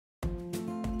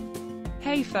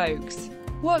Hey folks!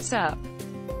 What's up?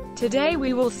 Today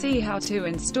we will see how to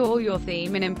install your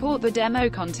theme and import the demo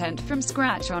content from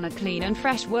scratch on a clean and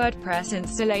fresh WordPress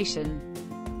installation.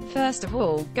 First of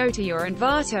all, go to your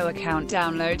Envato account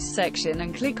Downloads section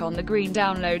and click on the green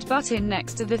download button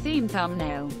next to the theme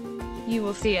thumbnail. You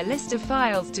will see a list of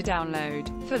files to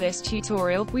download. For this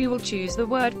tutorial, we will choose the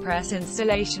WordPress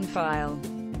installation file.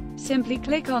 Simply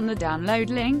click on the download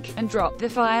link, and drop the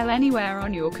file anywhere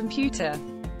on your computer.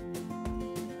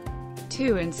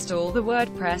 To install the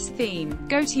WordPress theme,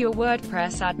 go to your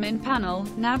WordPress admin panel,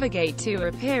 navigate to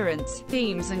Appearance,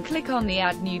 Themes and click on the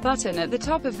Add New button at the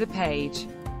top of the page.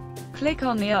 Click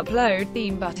on the Upload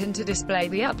Theme button to display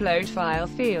the upload file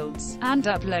fields, and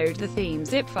upload the theme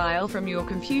zip file from your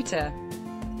computer.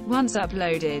 Once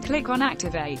uploaded, click on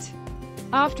Activate.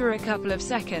 After a couple of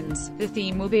seconds, the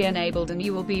theme will be enabled and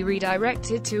you will be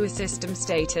redirected to a system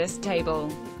status table.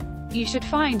 You should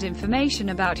find information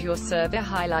about your server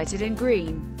highlighted in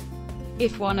green.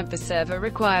 If one of the server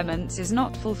requirements is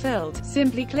not fulfilled,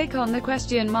 simply click on the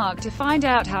question mark to find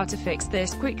out how to fix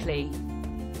this quickly.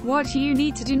 What you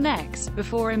need to do next,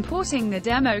 before importing the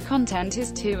demo content,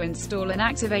 is to install and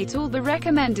activate all the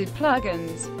recommended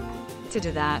plugins. To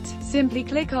do that, simply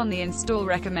click on the Install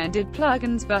Recommended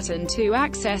Plugins button to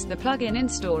access the plugin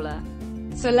installer.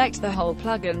 Select the whole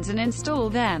plugins and install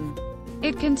them.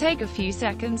 It can take a few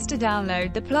seconds to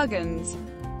download the plugins.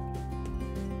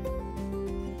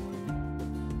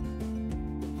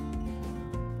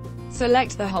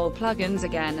 Select the whole plugins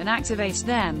again and activate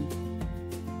them.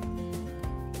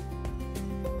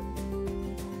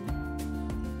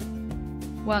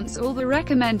 Once all the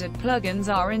recommended plugins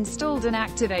are installed and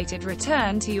activated,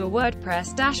 return to your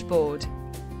WordPress dashboard.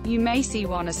 You may see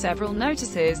one or several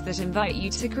notices that invite you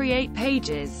to create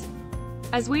pages.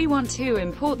 As we want to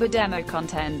import the demo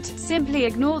content, simply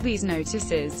ignore these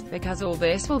notices, because all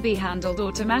this will be handled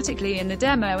automatically in the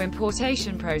demo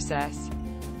importation process.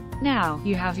 Now,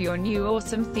 you have your new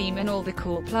awesome theme and all the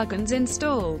cool plugins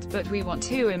installed, but we want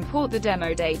to import the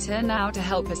demo data now to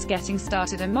help us getting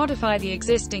started and modify the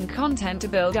existing content to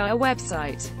build our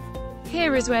website.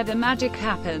 Here is where the magic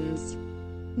happens.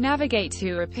 Navigate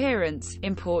to Appearance,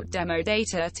 Import Demo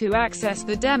Data to access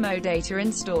the Demo Data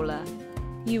Installer.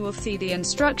 You will see the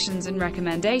instructions and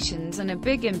recommendations and a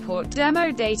big Import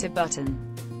Demo Data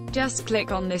button. Just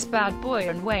click on this bad boy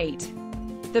and wait.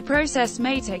 The process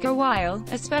may take a while,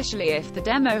 especially if the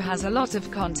demo has a lot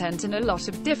of content and a lot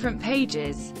of different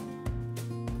pages.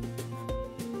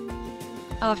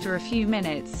 After a few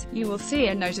minutes, you will see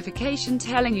a notification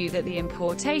telling you that the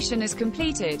importation is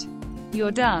completed.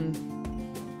 You're done.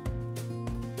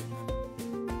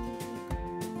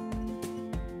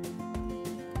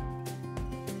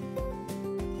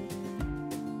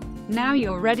 Now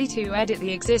you're ready to edit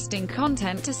the existing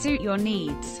content to suit your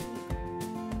needs.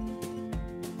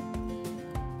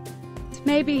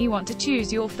 Maybe you want to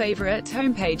choose your favorite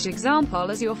homepage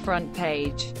example as your front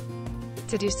page.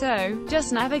 To do so,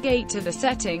 just navigate to the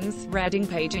Settings, Reading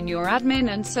page in your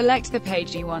admin and select the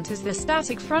page you want as the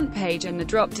static front page in the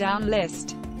drop-down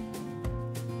list.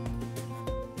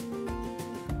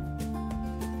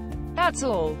 That's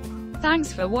all.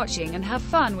 Thanks for watching and have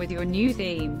fun with your new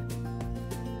theme.